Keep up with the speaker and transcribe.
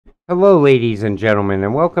Hello, ladies and gentlemen,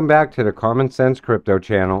 and welcome back to the Common Sense Crypto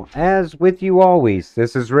channel. As with you always,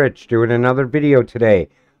 this is Rich doing another video today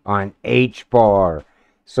on Hbar.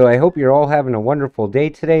 So I hope you're all having a wonderful day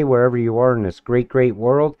today, wherever you are in this great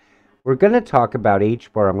world. We're going to talk about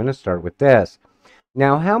Hbar. I'm going to start with this.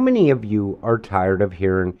 Now, how many of you are tired of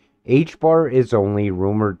hearing Hbar is only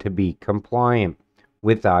rumored to be compliant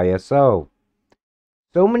with ISO?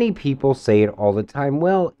 So many people say it all the time.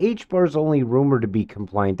 Well, Hbar is only rumored to be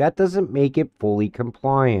compliant. That doesn't make it fully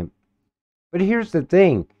compliant. But here's the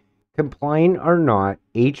thing. Compliant or not,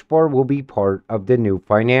 Hbar will be part of the new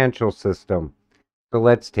financial system. So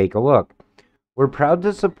let's take a look. We're proud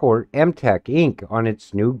to support MTech Inc. on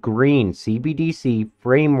its new green Cbdc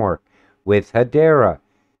framework with Hedera.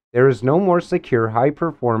 There is no more secure,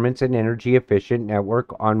 high-performance, and energy-efficient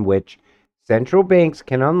network on which central banks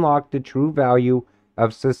can unlock the true value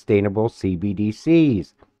of sustainable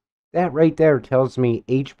Cbdcs. That right there tells me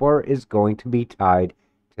Hbar is going to be tied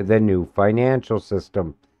to the new financial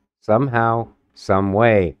system, somehow, some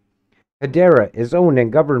way. Hedera is owned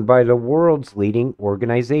and governed by the world's leading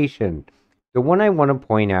organization. The one I want to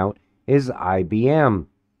point out is IBM.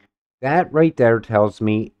 That right there tells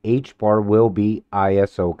me Hbar will be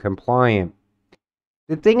ISO compliant.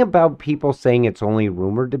 The thing about people saying it's only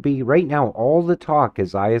rumored to be, right now all the talk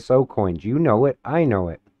is ISO coins. You know it, I know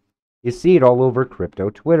it. You see it all over crypto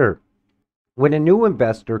Twitter. When a new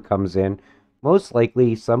investor comes in, most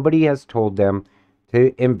likely somebody has told them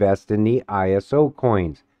to invest in the ISO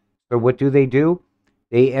coins. So what do?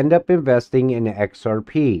 They end up investing in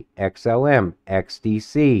XRP, XLM,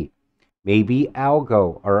 XDC, maybe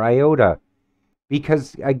Algo or IOTA.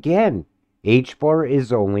 Because again, Hbar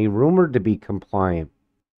is only rumored to be compliant.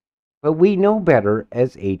 But we know better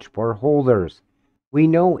as Hbar holders. We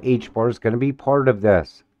know Hbar is going to be part of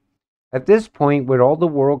this. At this point, with all the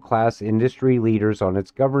world-class industry leaders on its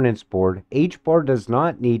governance board, Hbar does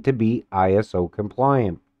not need to be ISO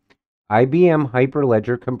compliant. IBM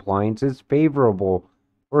Hyperledger compliance is favorable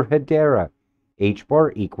for Hedera.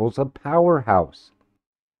 Hbar equals a powerhouse.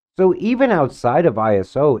 So even outside of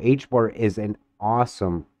ISO, Hbar is an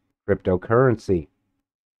awesome cryptocurrency.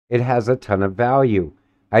 It has a ton of value.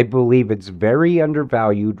 I believe it's very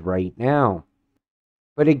undervalued right now.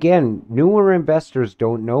 But again, newer investors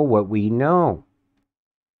don't know what we know.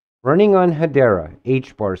 Running on Hedera,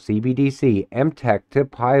 Hbar Cbdc, MTech to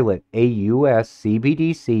pilot a US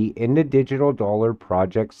Cbdc in the digital dollar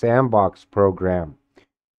project sandbox program.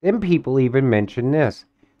 Then people even mentioned this.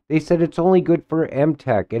 They said it's only good for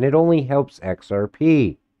MTech and it only helps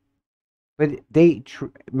XRP. But they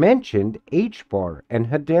mentioned Hbar and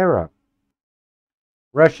Hedera.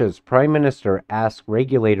 Russia's prime minister asked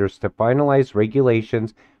regulators to finalize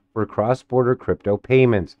regulations for cross-border crypto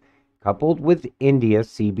payments, coupled with India's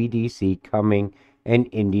Cbdc coming and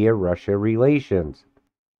India-Russia relations.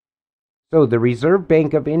 So the Reserve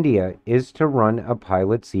Bank of India is to run a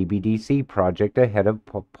pilot Cbdc project ahead of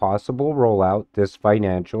possible rollout this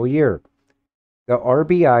financial year. The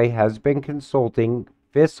RBI has been consulting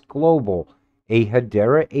Fisk Global, a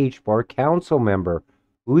Hedera Hbar council member,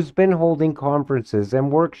 who's been holding conferences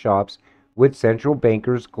and workshops with central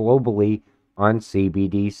bankers globally on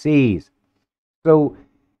Cbdcs. So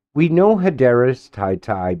we know Hedera is tied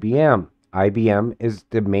to IBM. IBM is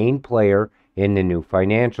the main player in the new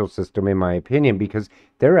financial system, in my opinion, because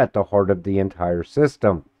they're at the heart of the entire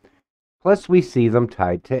system. Plus, we see them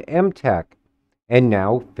tied to MTech and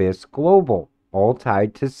now Fisk Global, all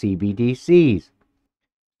tied to Cbdcs.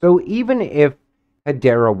 So even if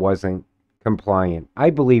Hedera wasn't compliant, I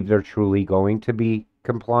believe they're truly going to be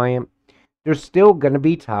compliant. They're still going to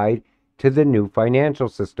be tied to the new financial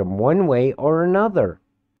system one way or another.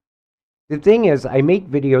 The thing is, I make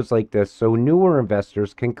videos like this so newer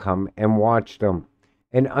investors can come and watch them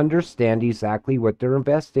and understand exactly what they're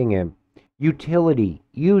investing in. Utility,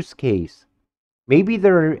 use case. Maybe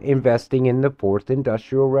they're investing in the fourth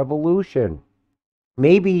industrial revolution.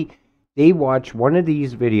 Maybe they watch one of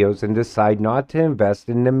these videos and decide not to invest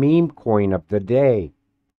in the meme coin of the day.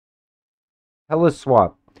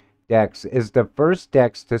 Teleswap DEX is the first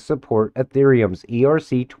DEX to support Ethereum's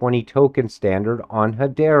ERC20 token standard on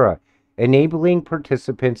Hedera, enabling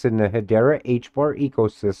participants in the Hedera Hbar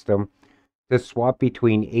ecosystem to swap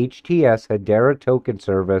between HTS Hedera token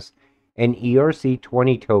service and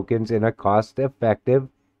ERC20 tokens in a cost-efficient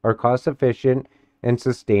and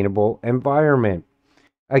sustainable environment.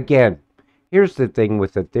 Again, here's the thing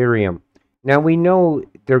with Ethereum. Now, we know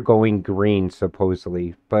they're going green,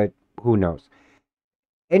 supposedly, but who knows?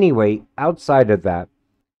 Anyway, outside of that,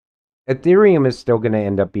 Ethereum is still going to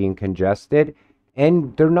end up being congested,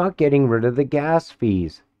 and they're not getting rid of the gas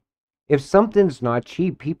fees. If something's not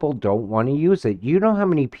cheap, people don't want to use it. You know how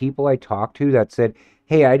many people I talked to that said,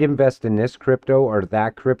 hey, I'd invest in this crypto or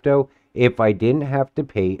that crypto if I didn't have to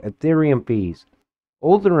pay Ethereum fees.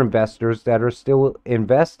 Older investors that are still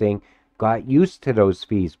investing got used to those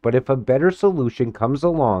fees, but if a better solution comes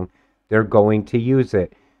along, they're going to use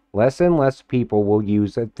it. Less and less people will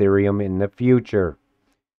use Ethereum in the future.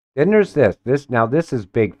 Then there's this. This is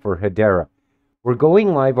big for Hedera. We're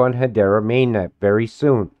going live on Hedera mainnet very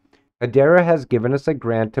soon. Hedera has given us a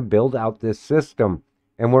grant to build out this system,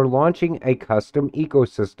 and we're launching a custom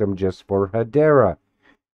ecosystem just for Hedera,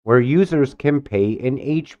 where users can pay in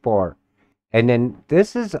HBAR. And then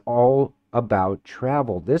this is all about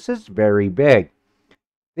travel. This is very big.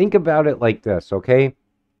 Think about it like this, okay?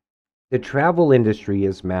 The travel industry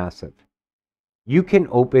is massive. You can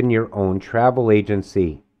open your own travel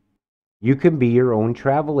agency. You can be your own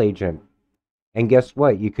travel agent. And guess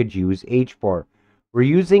what? You could use HBAR. We're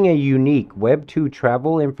using a unique Web 2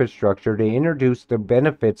 travel infrastructure to introduce the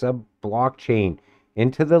benefits of blockchain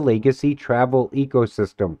into the legacy travel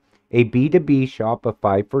ecosystem, a B2B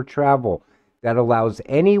Shopify for travel that allows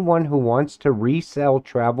anyone who wants to resell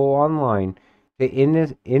travel online to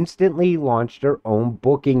instantly launch their own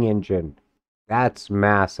booking engine. That's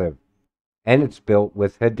massive. And it's built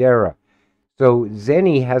with Hedera. So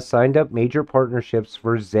Zenny has signed up major partnerships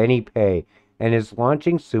for ZennyPay and is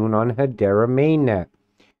launching soon on Hedera mainnet.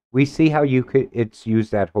 We see how it's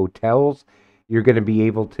used at hotels. You're going to be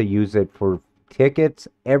able to use it for tickets,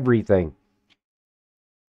 everything.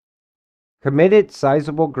 Committed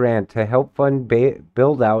sizable grant to help fund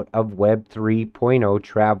build out of Web 3.0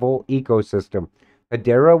 travel ecosystem.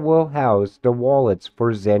 Hedera will house the wallets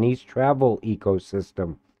for Zenny's travel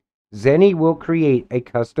ecosystem. Zenny will create a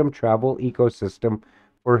custom travel ecosystem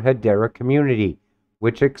for Hedera community,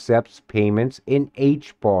 which accepts payments in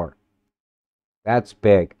HBAR. That's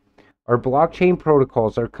big. Our blockchain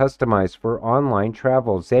protocols are customized for online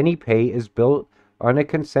travel. ZennyPay is built on a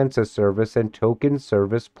consensus service and token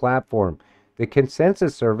service platform. The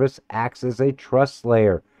consensus service acts as a trust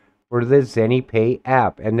layer for the ZennyPay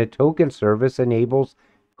app, and the token service enables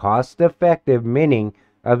cost-effective minting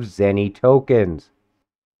of Zenny tokens.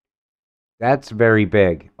 That's very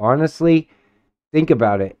big. Honestly, think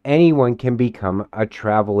about it. Anyone can become a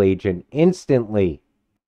travel agent instantly.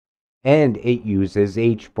 And it uses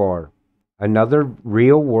HBAR. Another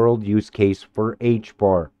real-world use case for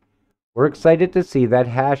HBAR. We're excited to see that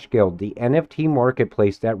Hashguild, the NFT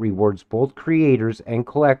marketplace that rewards both creators and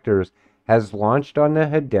collectors, has launched on the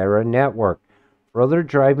Hedera network, further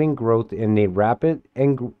driving growth in the rapid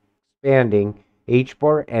and expanding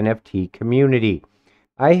HBAR NFT community.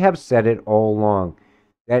 I have said it all along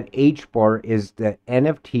that HBAR is the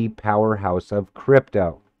NFT powerhouse of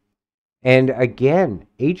crypto. And again,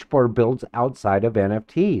 HBAR builds outside of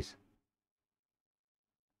NFTs.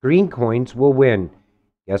 Green coins will win.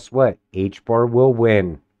 Guess what? HBAR will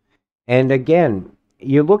win. And again,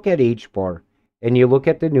 you look at HBAR and you look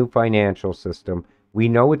at the new financial system. We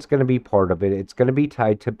know it's going to be part of it. It's going to be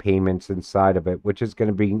tied to payments inside of it, which is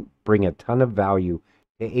going to bring a ton of value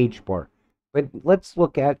to HBAR. But let's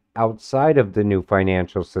look at outside of the new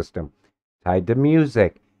financial system, tied to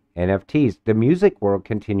music, NFTs. The music world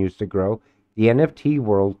continues to grow. The NFT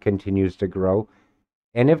world continues to grow.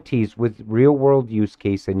 NFTs with real-world use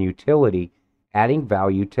case and utility, adding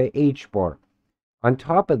value to HBAR. On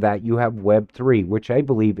top of that, you have Web3, which I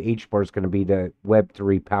believe HBAR is going to be the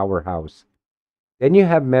Web3 powerhouse. Then you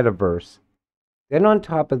have Metaverse. Then on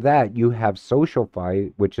top of that, you have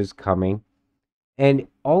SocialFi, which is coming. And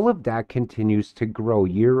all of that continues to grow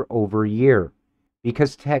year over year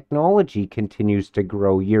because technology continues to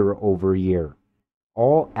grow year over year,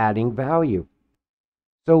 all adding value.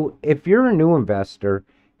 So if you're a new investor,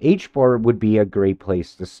 HBAR would be a great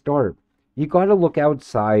place to start. You got to look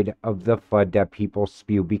outside of the FUD that people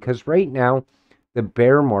spew because right now the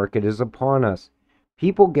bear market is upon us.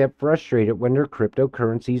 People get frustrated when their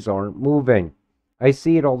cryptocurrencies aren't moving. I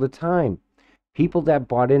see it all the time. People that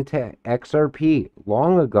bought into XRP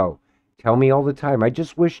long ago tell me all the time, I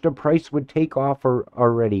just wish the price would take off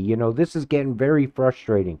already. You know, this is getting very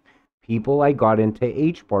frustrating. People I got into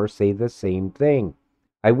HBAR say the same thing.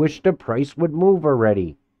 I wish the price would move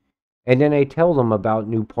already. And then I tell them about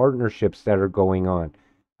new partnerships that are going on.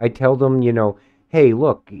 I tell them, you know, hey,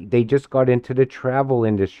 look, they just got into the travel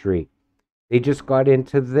industry. They just got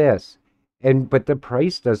into this. But the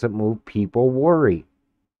price doesn't move, people worry.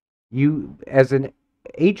 You, as an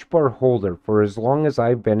HBAR holder, for as long as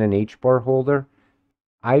I've been an HBAR holder,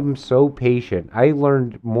 I'm so patient. I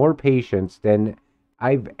learned more patience than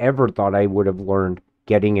I've ever thought I would have learned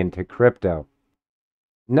getting into crypto.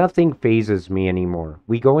 Nothing phases me anymore.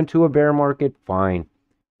 We go into a bear market, fine.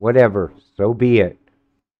 Whatever, so be it.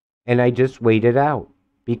 And I just wait it out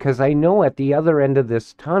because I know at the other end of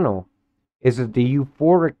this tunnel is the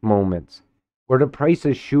euphoric moments where the price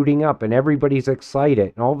is shooting up and everybody's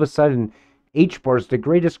excited. And all of a sudden, HBAR is the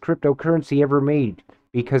greatest cryptocurrency ever made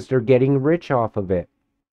because they're getting rich off of it.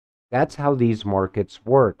 That's how these markets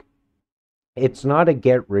work. It's not a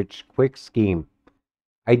get-rich-quick scheme.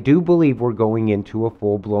 I do believe we're going into a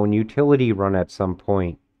full-blown utility run at some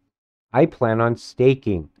point. I plan on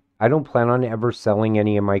staking. I don't plan on ever selling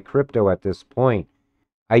any of my crypto at this point.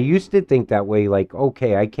 I used to think that way, like,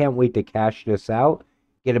 okay, I can't wait to cash this out,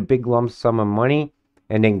 get a big lump sum of money,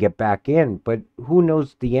 and then get back in. But who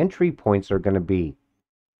knows the entry points are going to be?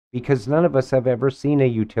 Because none of us have ever seen a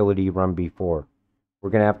utility run before.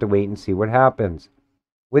 We're going to have to wait and see what happens.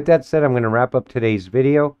 With that said, I'm going to wrap up today's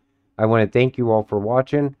video. I want to thank you all for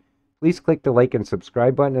watching. Please click the like and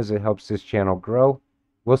subscribe button as it helps this channel grow.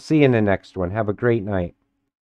 We'll see you in the next one. Have a great night.